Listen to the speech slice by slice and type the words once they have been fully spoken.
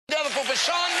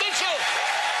Vashawn Mitchell.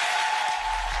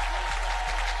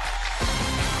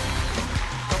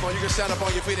 Come on, you can stand up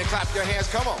on your feet and clap your hands.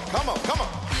 Come on, come on, come on.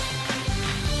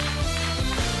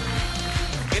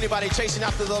 Anybody chasing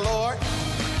after the Lord?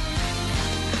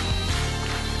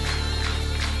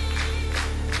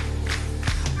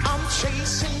 I'm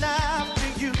chasing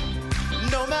after you,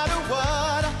 no matter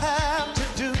what I have to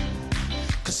do,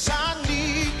 'cause I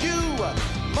need you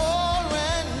more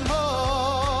and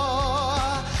more.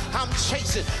 I'm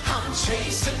chasing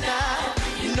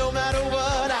after you, no matter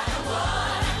what I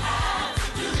have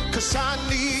to do, 'cause I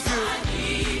need you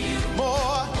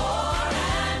more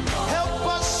and more. Help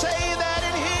us say that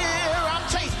in here. I'm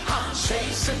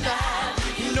chasing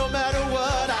after you, no matter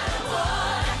what I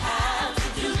have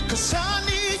to do, 'cause I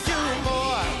need you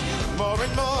more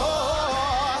and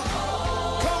more.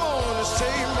 Come on and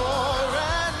say more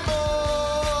and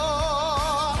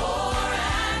more.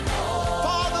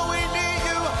 Father, we need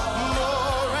you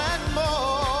more and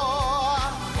more.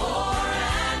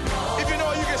 If you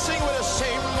know, you can sing with us.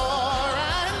 Say more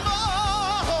and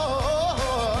more.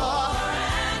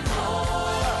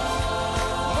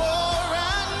 More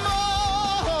and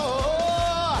more.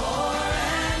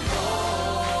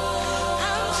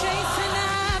 I'm chasing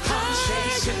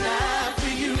after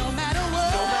you, no matter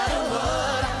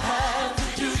what I have to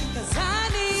do, 'cause I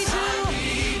need you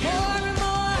more and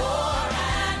more.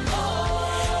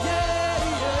 Yeah,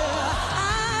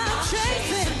 I'm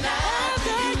chasing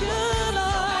after you,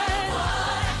 Lord,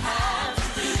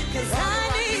 'cause I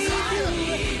need you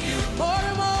more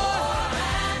and more.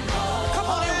 Come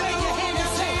on and wave your hand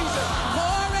and say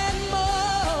more and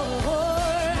more.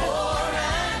 More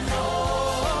and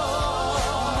more.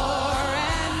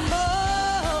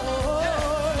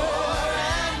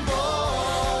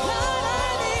 Lord, I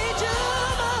need you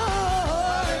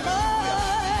more and more.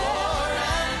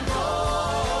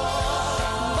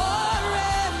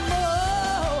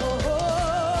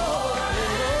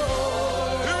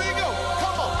 Here we go.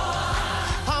 Come on.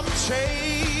 I'm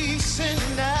chasing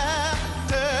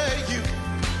after you.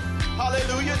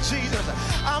 Hallelujah, Jesus.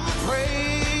 I'm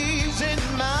praising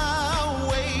my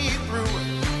way through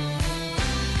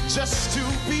just to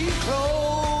be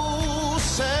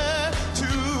closer to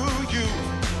you.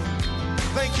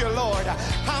 Thank you, Lord.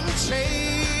 I'm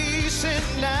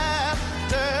chasing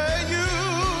after you.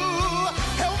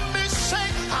 Help me say,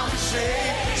 I'm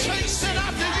chasing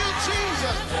after you,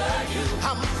 Jesus.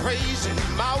 I'm praising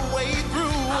my way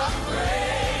through.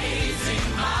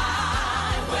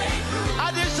 I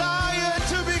desire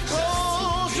to be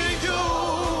close to you.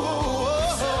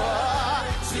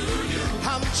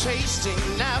 I'm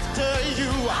chasing after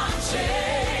you. I'm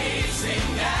chasing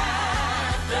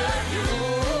after you.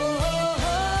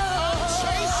 I'm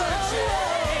chasing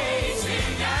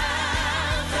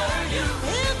after you.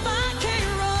 If I can't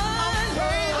run,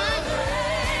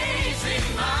 Praising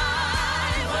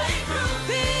my way through,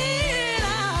 then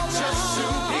I'll just to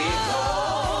be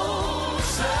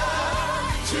closer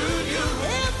to you.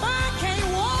 If I can't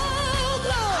walk,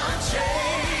 Lord,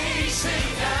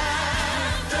 Chasing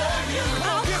after you.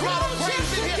 I'll Give God a crawl praise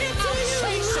just in to here. get to I'm you.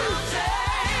 chasing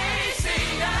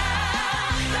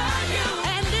after you.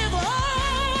 And if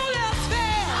all else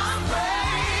fails, I'm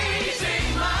praising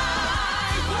my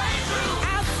way through.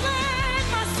 I slide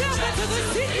myself into the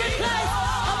secret place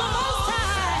of the Most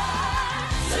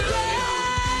High.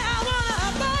 Yeah, I wanna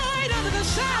abide under the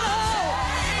shadow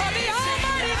of the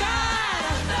Almighty God.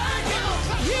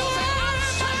 You are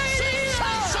mighty,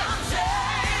 Lord.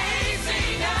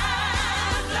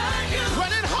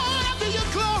 Running hard after your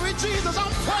glory, Jesus,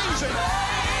 I'm praising.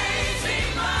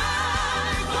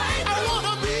 I want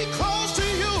to be close to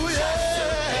you,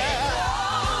 yeah.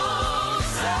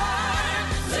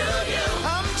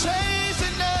 I'm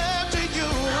chasing after you.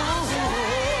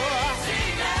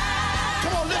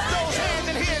 Come on, lift those hands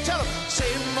in here and tell them,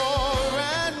 say more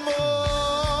and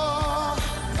more.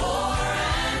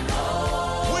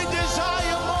 We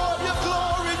desire more of your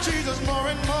glory, Jesus, more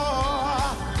and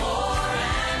more.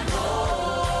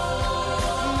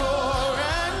 More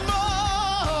and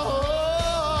more.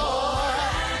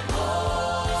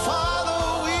 Father,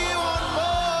 we want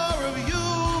more of you.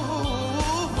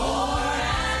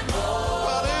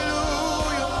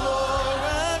 Hallelujah, more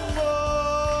and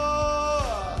more.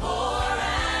 More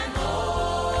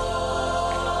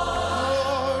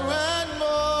and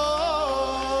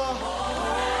more.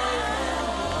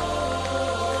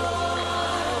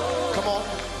 Come on.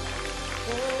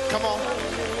 Come on.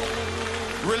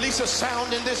 Release a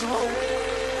sound in this room.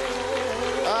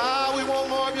 We want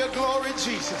more of your glory,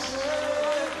 Jesus.